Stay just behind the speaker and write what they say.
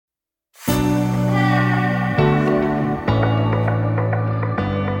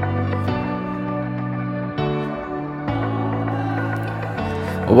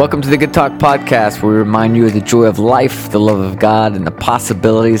Welcome to the Good Talk Podcast, where we remind you of the joy of life, the love of God, and the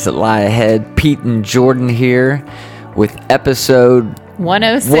possibilities that lie ahead. Pete and Jordan here with episode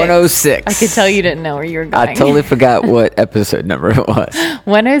 106. I could tell you didn't know where you were going. I totally forgot what episode number it was.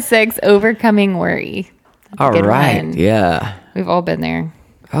 106, Overcoming Worry. All right, yeah. We've all been there.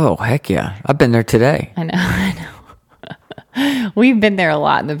 Oh, heck yeah. I've been there today. I know. We've been there a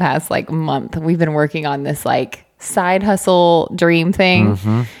lot in the past month. We've been working on this side hustle dream thing,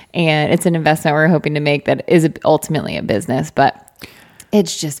 and it's an investment we're hoping to make that is ultimately a business, but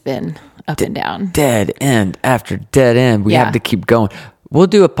it's just been up and down. Dead end after dead end. We have to keep going. We'll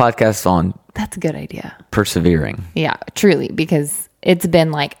do a podcast on that's a good idea. Persevering. Yeah, truly, because it's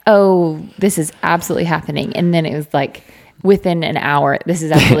been this is absolutely happening, and then it was within an hour, this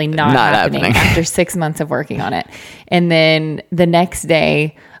is absolutely not happening after 6 months of working on it. And then the next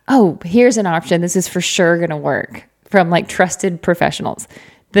day, here's an option. This is for sure going to work from trusted professionals.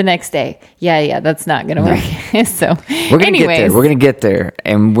 The next day, that's not going to work. So we're going to get there. We're going to get there.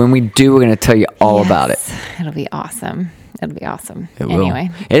 And when we do, we're going to tell you all about it. It'll be awesome. Anyway.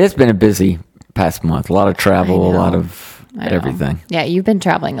 It has been a busy past month. A lot of travel, a lot of everything. Yeah, you've been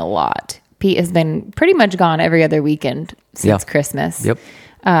traveling a lot. Pete has been pretty much gone every other weekend since Christmas. Yep.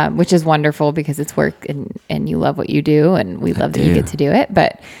 Which is wonderful because it's work and you love what you do, and we love that you get to do it.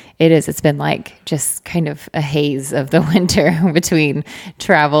 But it's been just kind of a haze of the winter between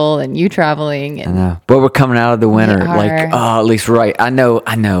travel and you traveling. And I know. But we're coming out of the winter, at least I know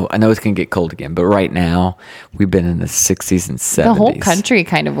it's going to get cold again, but right now we've been in the 60s and 70s. The whole country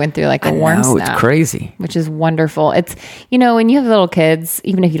kind of went through a warm snap. It's crazy. Which is wonderful. It's, when you have little kids,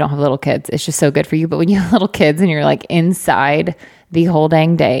 even if you don't have little kids, it's just so good for you. But when you have little kids and you're inside the whole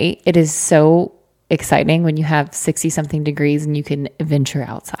dang day, it is so exciting when you have 60 something degrees and you can venture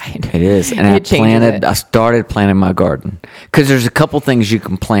outside. It is. And I started planting my garden because there's a couple things you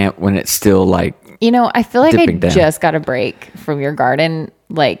can plant when it's still I feel like I just got a break from your garden.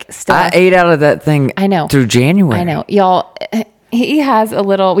 I ate out of that thing. I know. Through January. I know. Y'all, we have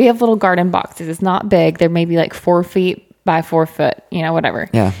little garden boxes. It's not big. They're maybe 4 feet by 4 foot, whatever.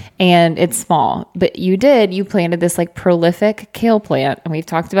 Yeah. And it's small, but you planted this prolific kale plant, and we've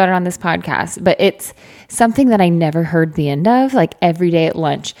talked about it on this podcast, but it's something that I never heard the end of, every day at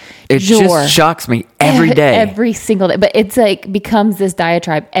lunch. It just shocks me every day. Every single day. But it's becomes this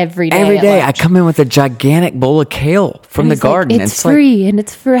diatribe every day. Every day I come in with a gigantic bowl of kale from the garden. It's free and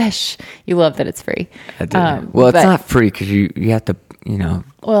it's fresh. You love that it's free. I do. It's not free because you have to,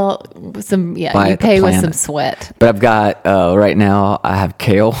 Well, you pay with some sweat. But I've got, right now, I have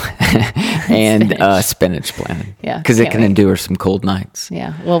kale and spinach planted. Yeah. Because it can endure some cold nights.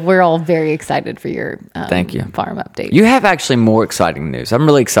 Yeah. Well, we're all very excited for your Thank you. farm update. You have actually more exciting news. I'm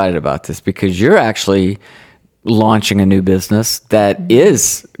really excited about this because you're actually launching a new business that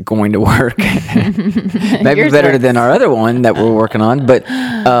is going to work. Maybe better than our other one that we're working on. But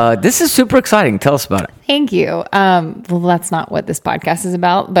this is super exciting. Tell us about it. Thank you. Well, that's not what this podcast is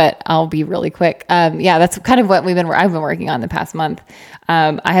about, but I'll be really quick. That's kind of what I've been working on the past month.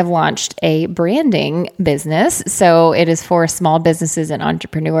 I have launched a branding business. So it is for small businesses and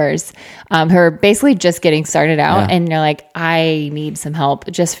entrepreneurs who are basically just getting started out. Yeah. And they're I need some help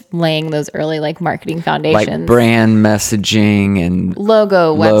just laying those early marketing foundations. Brand messaging and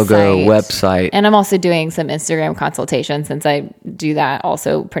logo, website. And I'm also doing some Instagram consultation since I do that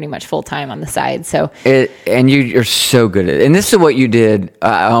also pretty much full time on the side. So you're so good at it. And this is what you did.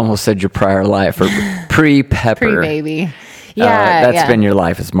 I almost said your prior life or pre-Pepper. Pre-baby. Yeah. That's been your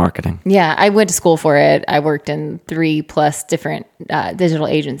life as marketing. Yeah. I went to school for it. I worked in 3+ different digital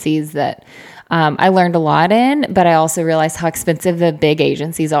agencies that I learned a lot in, but I also realized how expensive the big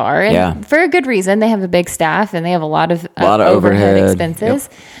agencies are. And for a good reason. They have a big staff and they have a lot of overhead expenses.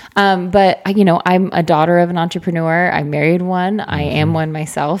 Yep. But I'm a daughter of an entrepreneur. I married one. I am one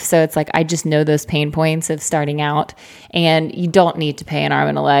myself. So it's I just know those pain points of starting out, and you don't need to pay an arm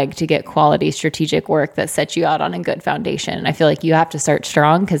and a leg to get quality strategic work that sets you out on a good foundation. And I feel you have to start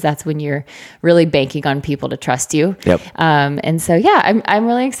strong because that's when you're really banking on people to trust you. Yep. And so, I'm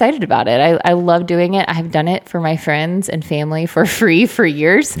really excited about it. I love doing it. I've done it for my friends and family for free for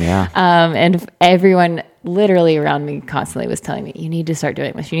years. Yeah. And everyone literally around me constantly was telling me, you need to start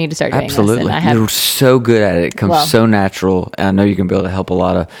doing this. You need to start doing Absolutely. this. You're so good at it. It comes so natural. And I know you can be able to help a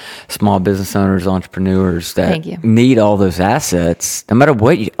lot of small business owners, entrepreneurs that need all those assets, no matter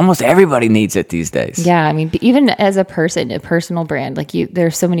what. Almost everybody needs it these days. Yeah. I mean, even as a person, a personal brand,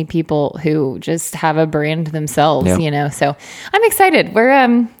 there's so many people who just have a brand themselves, so I'm excited.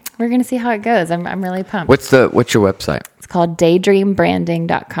 we're going to see how it goes. I'm really pumped. What's your website? It's called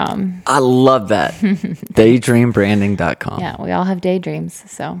daydreambranding.com. I love that. Daydreambranding.com. Yeah, we all have daydreams,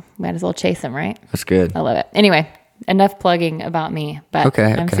 so might as well chase them, right? That's good. I love it. Anyway, enough plugging about me, but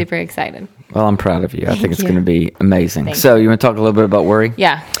I'm super excited. Well, I'm proud of you. I think it's you. going to be amazing. Thanks. So you want to talk a little bit about worry?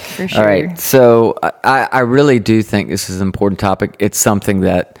 Yeah, for sure. All right. So I really do think this is an important topic. It's something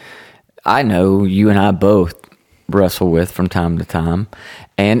that I know you and I both wrestle with from time to time.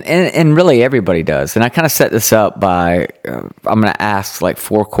 And really everybody does. And I kind of set this up by, I'm going to ask like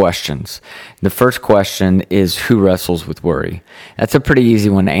 4 questions. The first question is, who wrestles with worry? That's a pretty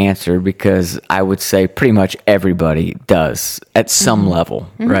easy one to answer because I would say pretty much everybody does at some level,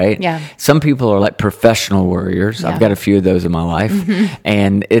 right? Yeah. Some people are like professional worriers. I've got a few of those in my life.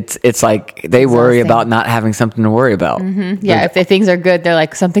 And it's like they worry about not having something to worry about. Yeah, if the things are good, they're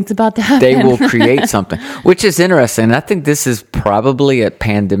like, something's about to happen. They will create something, which is interesting. And I think this is probably at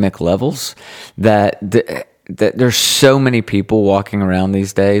pandemic levels that there's so many people walking around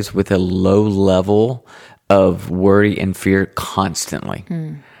these days with a low level of worry and fear constantly.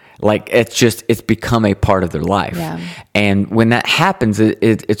 Like it's become a part of their life. Yeah. And when that happens,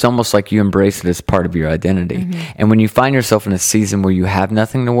 it's almost like you embrace it as part of your identity. And when you find yourself in a season where you have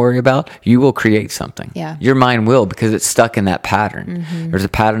nothing to worry about, you will create something. Yeah. Your mind will, because it's stuck in that pattern. There's a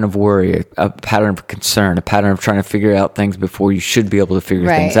pattern of worry, a pattern of concern, a pattern of trying to figure out things before you should be able to figure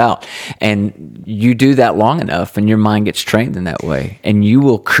things out. And you do that long enough and your mind gets trained in that way, and you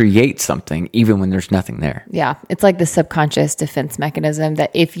will create something even when there's nothing there. Yeah. It's like the subconscious defense mechanism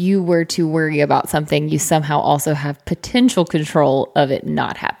that if you were to worry about something, you somehow also have potential control of it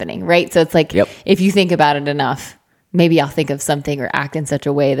not happening, right? So it's like, if you think about it enough, maybe I'll think of something or act in such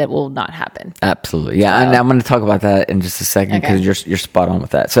a way that will not happen. Absolutely. Yeah. And I'm going to talk about that in just a second because you're spot on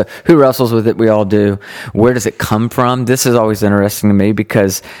with that. So who wrestles with it? We all do. Where does it come from? This is always interesting to me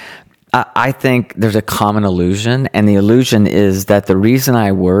because I think there's a common illusion, and the illusion is that the reason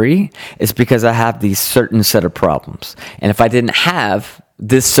I worry is because I have these certain set of problems. And if I didn't have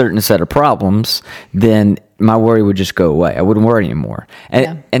this certain set of problems, then my worry would just go away. I wouldn't worry anymore.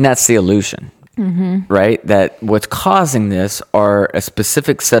 And that's the illusion, right? That what's causing this are a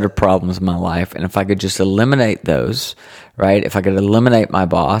specific set of problems in my life. And if I could just eliminate those, right? If I could eliminate my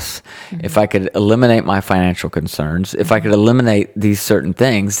boss, if I could eliminate my financial concerns, if I could eliminate these certain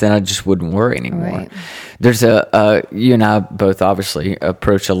things, then I just wouldn't worry anymore. Right. There's you and I both obviously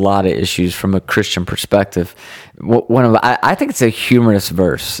approach a lot of issues from a Christian perspective. I think it's a humorous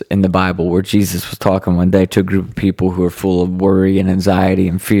verse in the Bible where Jesus was talking one day to a group of people who are full of worry and anxiety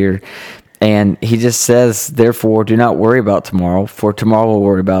and fear. And he just says, therefore, do not worry about tomorrow, for tomorrow will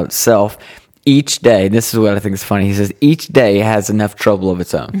worry about itself. Each day, this is what I think is funny. He says, each day has enough trouble of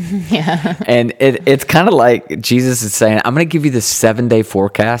its own. Yeah. And it's kind of like Jesus is saying, I'm going to give you the 7-day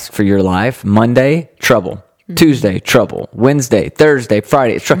forecast for your life. Monday, trouble. Tuesday, trouble. Wednesday, Thursday,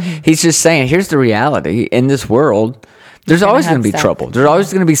 Friday. He's just saying, here's the reality. In this world, there's always going to be trouble. There's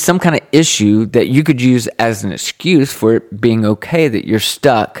always going to be some kind of issue that you could use as an excuse for it being okay that you're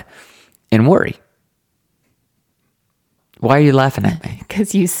stuck in worry. Why are you laughing at me?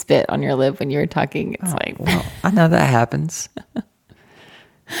 Because you spit on your lip when you were talking. It's Well, I know that happens.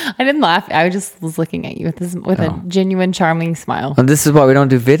 I didn't laugh. I just was looking at you with a genuine, charming smile. Well, this is why we don't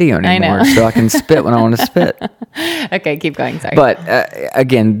do video anymore, so I can spit when I want to spit. Okay, keep going. Sorry. But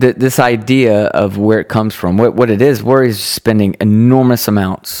again, this idea of where it comes from, what it is, worry is spending enormous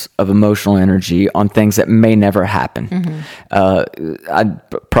amounts of emotional energy on things that may never happen.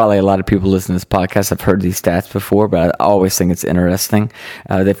 Probably a lot of people listening to this podcast have heard these stats before, but I always think it's interesting.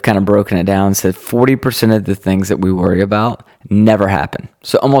 They've kind of broken it down and said 40% of the things that we worry about never happen.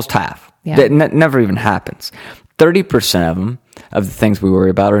 So almost half. Yeah. That never even happens. 30% of the things we worry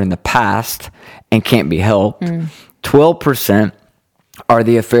about are in the past and can't be helped. 12% are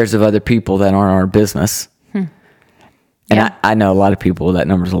the affairs of other people that aren't our business. And I know a lot of people, that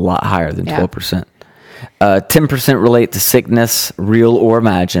number's a lot higher than 12%. 10% relate to sickness, real or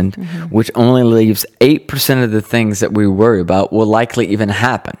imagined, which only leaves 8% of the things that we worry about will likely even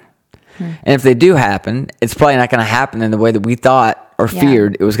happen. And if they do happen, it's probably not going to happen in the way that we thought or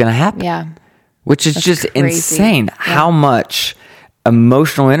feared it was going to happen. Yeah. Which is just crazy. insane how much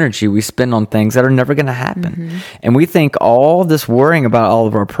emotional energy we spend on things that are never going to happen. And we think all this worrying about all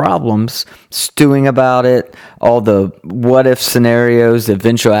of our problems, stewing about it, all the what if scenarios, the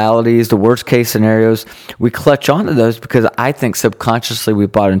eventualities, the worst case scenarios, we clutch onto those because I think subconsciously we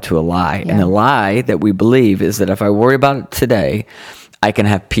bought into a lie. And the lie that we believe is that if I worry about it today, I can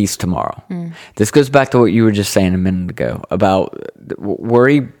have peace tomorrow. This goes back to what you were just saying a minute ago about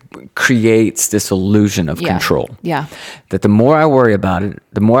worry creates this illusion of control. Yeah. That the more I worry about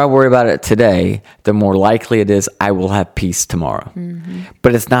it today, the more likely it is I will have peace tomorrow. Mm-hmm.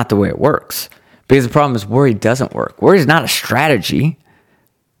 But it's not the way it works. Because the problem is worry doesn't work. Worry is not a strategy,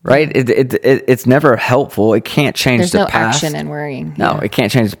 right? It's never helpful. It can't change the past. There's no action in worrying. No, it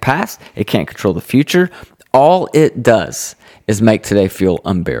can't change the past. It can't control the future. All it does is make today feel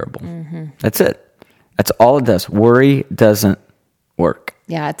unbearable. Mm-hmm. That's it. That's all it does. Worry doesn't work.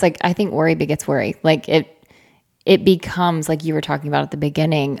 Yeah, it's like, I think worry begets worry. Like it becomes, like you were talking about at the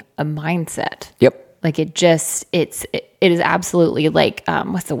beginning, a mindset. Yep. Like it is absolutely like,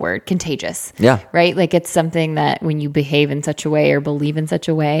 what's the word? Contagious. Yeah. Right? Like it's something that when you behave in such a way or believe in such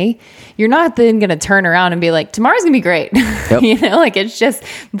a way, you're not then going to turn around and be like, tomorrow's going to be great. Yep. You know, like it just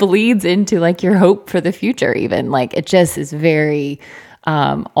bleeds into like your hope for the future even. Like it just is very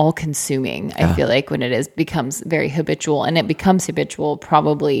all consuming. I feel like when it becomes very habitual, and it becomes habitual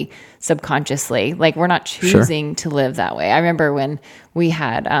probably subconsciously. Like we're not choosing to live that way. I remember when we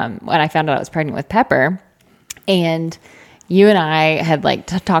had, when I found out I was pregnant with Pepper, and you and I had like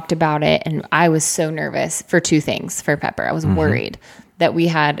talked about it, and I was so nervous for two things for Pepper. I was worried that we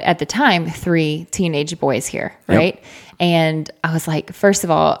had at the time 3 teenage boys here, right? Yep. And I was like, first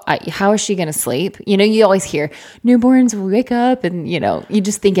of all, how is she going to sleep? You know, you always hear newborns wake up and, you know, you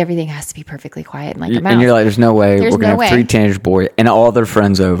just think everything has to be perfectly quiet and like a mouse. And you're like, there's no way we're going to have 3 teenage boys and all their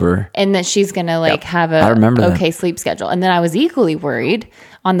friends over. And that she's going to like have a sleep schedule. And then I was equally worried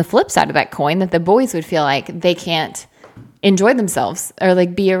on the flip side of that coin that the boys would feel like they can't enjoy themselves or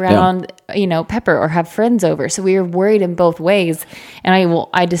like be around, you know, Pepper or have friends over. So we were worried in both ways. And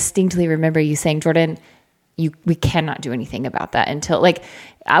I distinctly remember you saying, Jordan, we cannot do anything about that until like,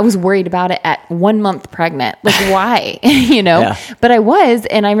 I was worried about it at 1 month pregnant. Like why, you know, but I was,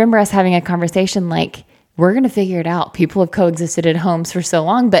 and I remember us having a conversation, like, we're going to figure it out. People have coexisted at homes for so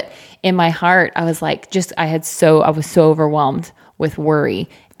long, but in my heart, I was like, I was so overwhelmed with worry,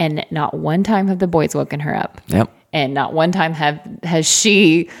 and not one time have the boys woken her up. Yep. And not one time has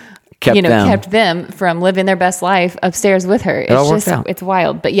she kept them from living their best life upstairs with her. It's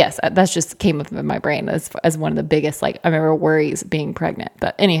wild. But yes, that's just came up in my brain as one of the biggest, like, I remember worries being pregnant.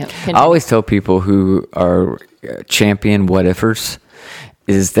 But anyhow, continue. I always tell people who are champion what-ifers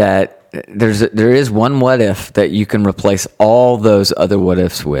is that there is one what if that you can replace all those other what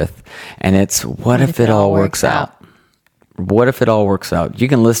ifs with, and it's what if it all works out? What if it all works out? You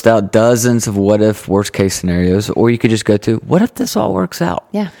can list out dozens of what if worst case scenarios, or you could just go to what if this all works out?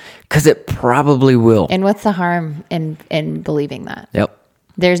 Yeah. Because it probably will. And what's the harm in believing that? Yep.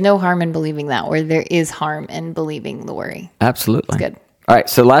 There's no harm in believing that, or there is harm in believing the worry. Absolutely. That's good. All right.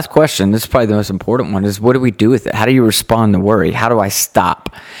 So last question, this is probably the most important one, is what do we do with it? How do you respond to worry? How do I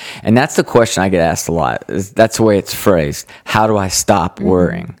stop? And that's the question I get asked a lot. That's the way it's phrased. How do I stop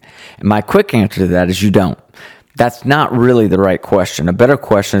worrying? And my quick answer to that is you don't. That's not really the right question. A better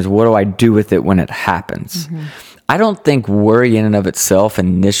question is, what do I do with it when it happens? Mm-hmm. I don't think worry in and of itself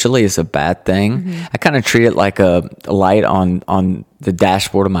initially is a bad thing. Mm-hmm. I kind of treat it like a light on the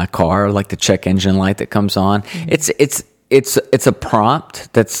dashboard of my car, like the check engine light that comes on. Mm-hmm. It's a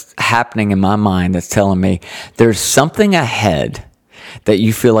prompt that's happening in my mind that's telling me there's something ahead that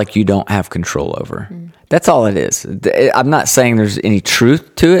you feel like you don't have control over. Mm-hmm. That's all it is. I'm not saying there's any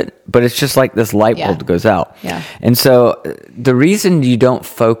truth to it, but it's just like this light bulb goes out. Yeah. And so the reason you don't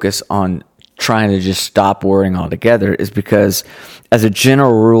focus on trying to just stop worrying altogether is because, as a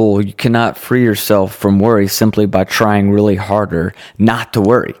general rule, you cannot free yourself from worry simply by trying really harder not to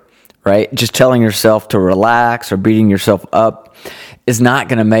worry, right? Just telling yourself to relax or beating yourself up is not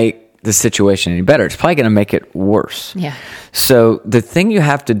going to make the situation any better. It's probably going to make it worse. Yeah. So the thing you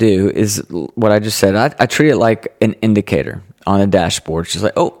have to do is what I just said. I treat it like an indicator on a dashboard. It's just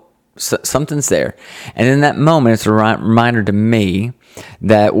like, oh, something's there. And in that moment, it's a reminder to me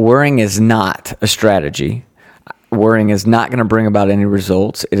that worrying is not a strategy. Worrying is not going to bring about any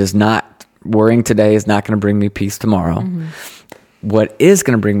results. Worrying today is not going to bring me peace tomorrow. Mm-hmm. What is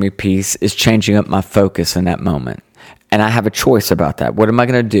going to bring me peace is changing up my focus in that moment. And I have a choice about that. What am I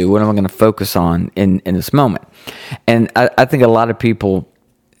going to do? What am I going to focus on in this moment? And I think a lot of people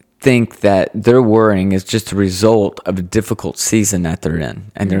think that their worrying is just a result of a difficult season that they're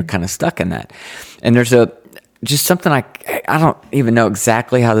in. And they're kind of stuck in that. And there's just something I don't even know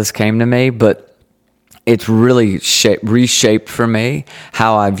exactly how this came to me, but it's really reshaped for me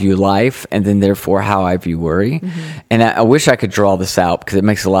how I view life, and then therefore how I view worry. Mm-hmm. And I wish I could draw this out because it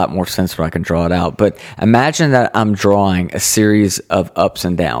makes a lot more sense when I can draw it out. But imagine that I'm drawing a series of ups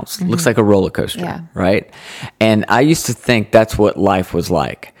and downs. Mm-hmm. Looks like a roller coaster, right? And I used to think that's what life was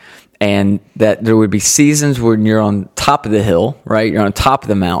like. and that there would be seasons when you're on top of the hill, right? You're on top of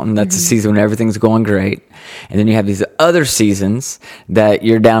the mountain. That's a season when everything's going great. And then you have these other seasons that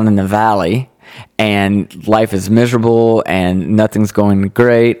you're down in the valley and life is miserable and nothing's going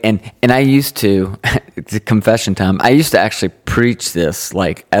great. And I used to, it's a confession time, I used to actually preach this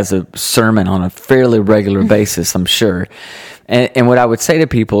like as a sermon on a fairly regular basis, I'm sure. And what I would say to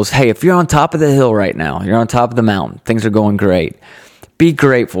people is, hey, if you're on top of the hill right now, you're on top of the mountain, things are going great, be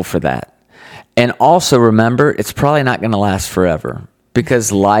grateful for that. And also remember, it's probably not going to last forever,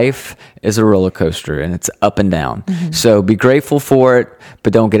 because life is a roller coaster and it's up and down. So be grateful for it,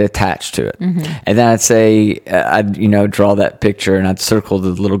 but don't get attached to it. And then I'd say, I'd draw that picture and I'd circle the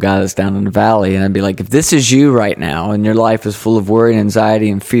little guy that's down in the valley, and I'd be like, if this is you right now and your life is full of worry and anxiety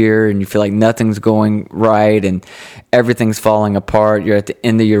and fear and you feel like nothing's going right and everything's falling apart, you're at the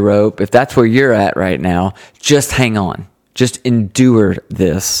end of your rope, if that's where you're at right now, just hang on. Just endure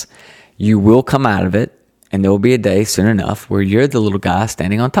this. You will come out of it. And there will be a day soon enough where you're the little guy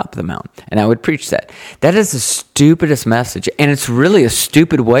standing on top of the mountain. And I would preach that. That is the stupidest message. And it's really a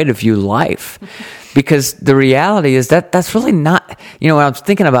stupid way to view life. Because the reality is that that's really not, when I was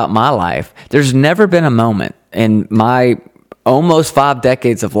thinking about my life, there's never been a moment in my almost 5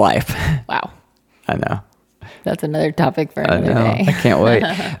 decades of life. Wow. I know. That's another topic for another day. I can't wait.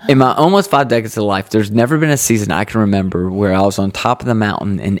 In my almost 5 decades of life, there's never been a season I can remember where I was on top of the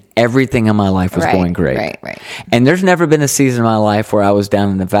mountain and everything in my life was going great. Right. And there's never been a season in my life where I was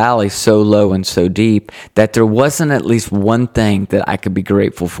down in the valley so low and so deep that there wasn't at least one thing that I could be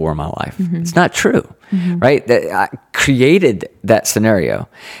grateful for in my life. It's not true, right? That I created that scenario.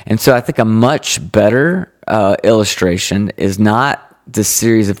 And so I think a much better illustration is not the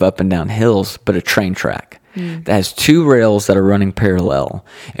series of up and down hills, but a train track. That has 2 rails that are running parallel.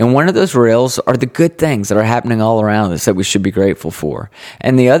 And one of those rails are the good things that are happening all around us that we should be grateful for.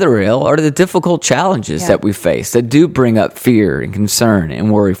 And the other rail are the difficult challenges that we face that do bring up fear and concern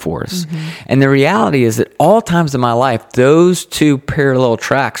and worry for us. And the reality is that all times in my life, those 2 parallel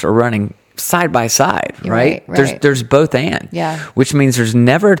tracks are running side by side, right? There's both and. Which means there's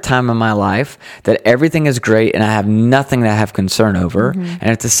never a time in my life that everything is great and I have nothing to have concern over. And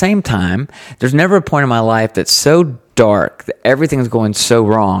at the same time, there's never a point in my life that's so dark, that everything is going so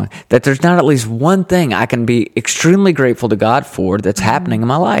wrong, that there's not at least one thing I can be extremely grateful to God for that's happening in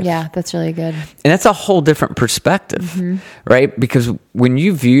my life. Yeah, that's really good. And that's a whole different perspective, right? Because when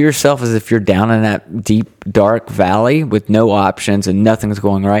you view yourself as if you're down in that deep, dark valley with no options and nothing's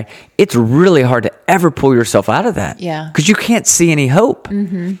going right, it's really hard to ever pull yourself out of that. Yeah. Because you can't see any hope,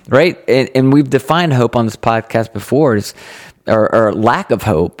 right? And we've defined hope on this podcast before as or lack of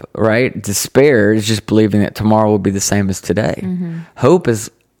hope, right? Despair is just believing that tomorrow will be the same as today. Hope is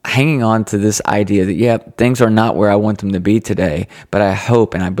hanging on to this idea that, things are not where I want them to be today, but I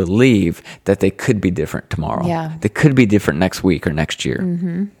hope and I believe that they could be different tomorrow. Yeah. They could be different next week or next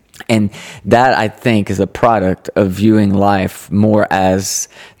year. And that, I think, is a product of viewing life more as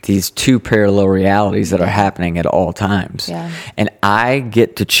these 2 parallel realities that are happening at all times. And I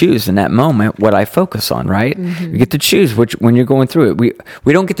get to choose in that moment what I focus on, right? You get to choose when you're going through it.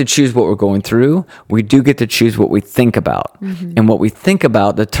 We don't get to choose what we're going through. We do get to choose what we think about. And what we think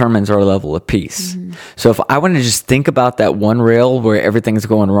about determines our level of peace. So if I want to just think about that one rail where everything's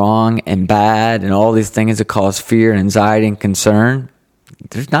going wrong and bad and all these things that cause fear and anxiety and concern,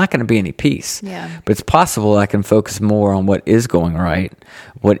 there's not going to be any peace. But it's possible I can focus more on what is going right,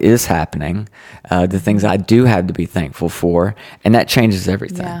 what is happening, the things I do have to be thankful for, and that changes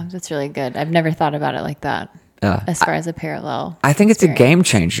everything. Yeah, that's really good. I've never thought about it like that. As far as a parallel, I think it's a game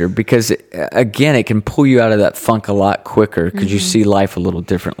changer because, again, it can pull you out of that funk a lot quicker because you see life a little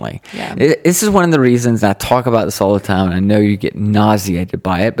differently. This is one of the reasons, and I talk about this all the time, and I know you get nauseated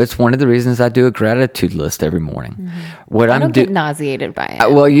by it, but it's one of the reasons I do a gratitude list every morning. I don't get nauseated by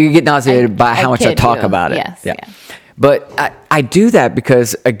it. Well, you get nauseated by how much I talk about it. Yes. Yeah. But I do that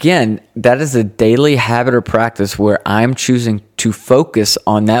because, again, that is a daily habit or practice where I'm choosing to focus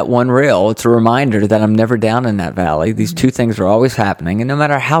on that one rail. It's a reminder that I'm never down in that valley. These 2 things are always happening. And no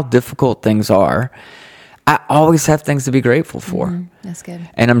matter how difficult things are, I always have things to be grateful for. That's good.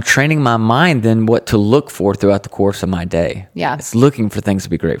 And I'm training my mind then what to look for throughout the course of my day. It's looking for things to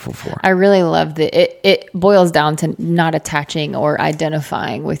be grateful for. I really love that it boils down to not attaching or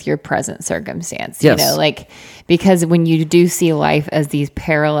identifying with your present circumstance. Because when you do see life as these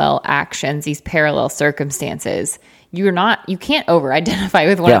parallel actions, these parallel circumstances, you can't over-identify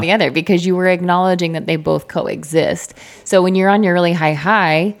with one or the other because you were acknowledging that they both coexist. So when you're on your really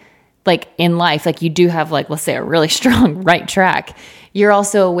high, like in life, like you do have let's say a really strong right track, you're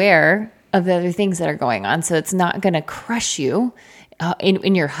also aware of the other things that are going on. So it's not going to crush you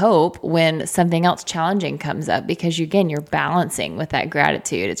in your hope when something else challenging comes up, because you're balancing with that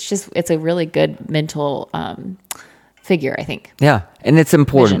gratitude. It's a really good mental figure, I think. Yeah. And it's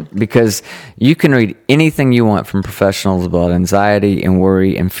important because you can read anything you want from professionals about anxiety and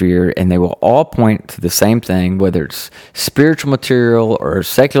worry and fear, and they will all point to the same thing, whether it's spiritual material or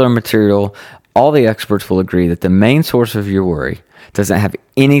secular material. All the experts will agree that the main source of your worry doesn't have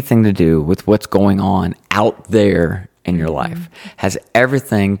anything to do with what's going on out there in your life. Has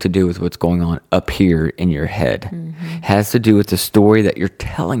everything to do with what's going on up here in your head. Has to do with the story that you're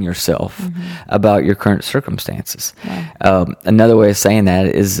telling yourself about your current circumstances. Another way of saying that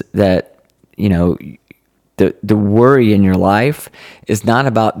is that, the worry in your life is not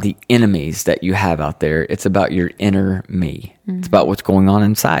about the enemies that you have out there. It's about your inner me. It's about what's going on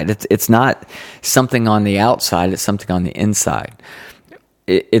inside. It's not something on the outside. It's something on the inside.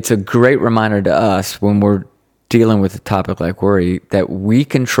 It's a great reminder to us when we're dealing with a topic like worry that we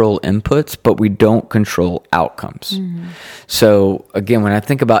control inputs, but we don't control outcomes. So again, when I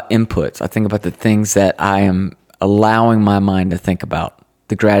think about inputs, I think about the things that I am allowing my mind to think about.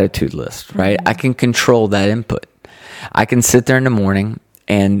 The gratitude list, right? I can control that input. I can sit there in the morning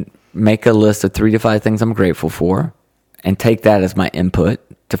and make a list of 3 to 5 things I'm grateful for and take that as my input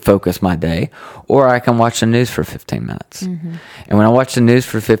to focus my day, or I can watch the news for 15 minutes. And when I watch the news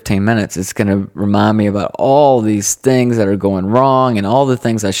for 15 minutes, it's going to remind me about all these things that are going wrong and all the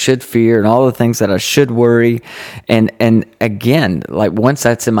things I should fear and all the things that I should worry. And again, like once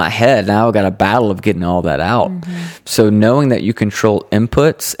that's in my head, now I've got a battle of getting all that out. So knowing that you control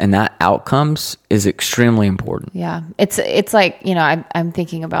inputs and not outcomes is extremely important. Yeah. It's like, I'm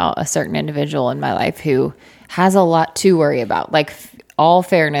thinking about a certain individual in my life who has a lot to worry about. Like, all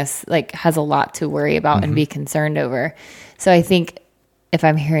fairness, like has a lot to worry about and be concerned over. So I think if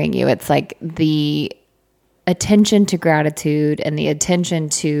I'm hearing you, it's like the attention to gratitude and the attention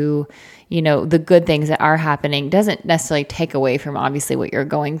to, the good things that are happening doesn't necessarily take away from obviously what you're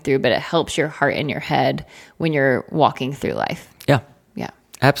going through, but it helps your heart and your head when you're walking through life. Yeah. Yeah.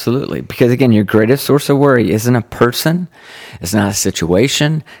 Absolutely. Because again, your greatest source of worry isn't a person. It's not a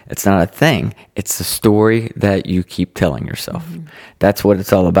situation. It's not a thing. It's the story that you keep telling yourself. That's what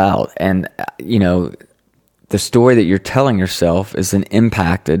it's all about. And, the story that you're telling yourself is then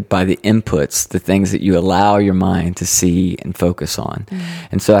impacted by the inputs, the things that you allow your mind to see and focus on.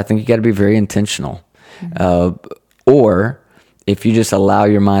 And so I think you got to be very intentional. Or if you just allow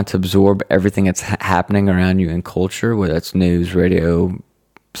your mind to absorb everything that's happening around you in culture, whether it's news, radio,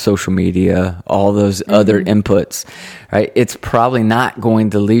 social media, all those other inputs, right? It's probably not going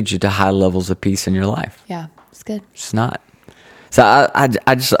to lead you to high levels of peace in your life. Yeah, it's good. It's not. So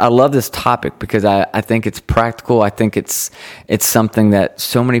I love this topic because I think it's practical. I think it's something that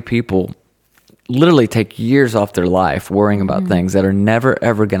so many people literally take years off their life worrying about things that are never,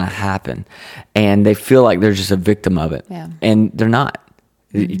 ever going to happen. And they feel like they're just a victim of it. Yeah. And they're not.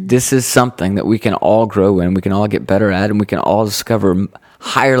 This is something that we can all grow in, we can all get better at, and we can all discover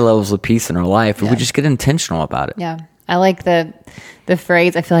higher levels of peace in our life if we just get intentional about it. Yeah. I like the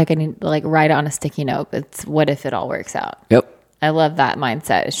phrase, I feel like I need to write it on a sticky note. It's what if it all works out? Yep. I love that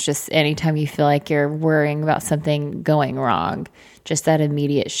mindset. It's just anytime you feel like you're worrying about something going wrong, just that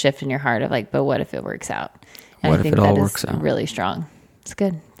immediate shift in your heart of like, but what if it works out? And what if it all works out? Really strong. It's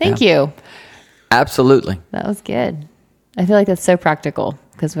good. Thank you. Absolutely. That was good. I feel like that's so practical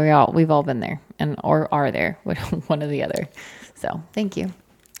because we've all been there or are there, one or the other. So thank you.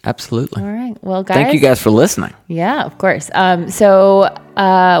 Absolutely. All right. Well, guys. Thank you guys for listening. Yeah, of course. So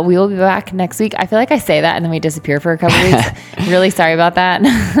we will be back next week. I feel like I say that and then we disappear for a couple weeks. Really sorry about that.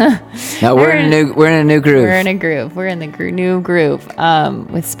 No, we're in a new groove. We're in a groove. We're in the new groove.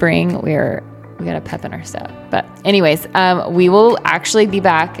 With spring, we got a pep in our step. But anyways, we will actually be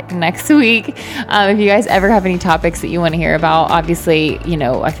back next week. If you guys ever have any topics that you want to hear about, obviously,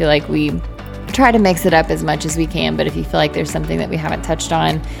 I feel like we try to mix it up as much as we can, but if you feel like there's something that we haven't touched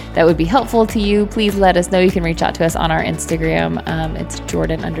on that would be helpful to you, please let us know. You can reach out to us on our Instagram. It's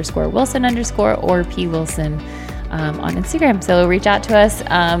Jordan_Wilson_ or P Wilson on Instagram. So reach out to us.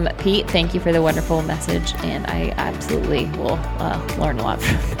 Pete, thank you for the wonderful message, and I absolutely will learn a lot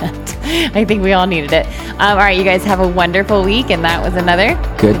from that. I think we all needed it. All right, you guys have a wonderful week, and that was another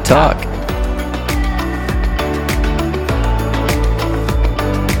Good Talk.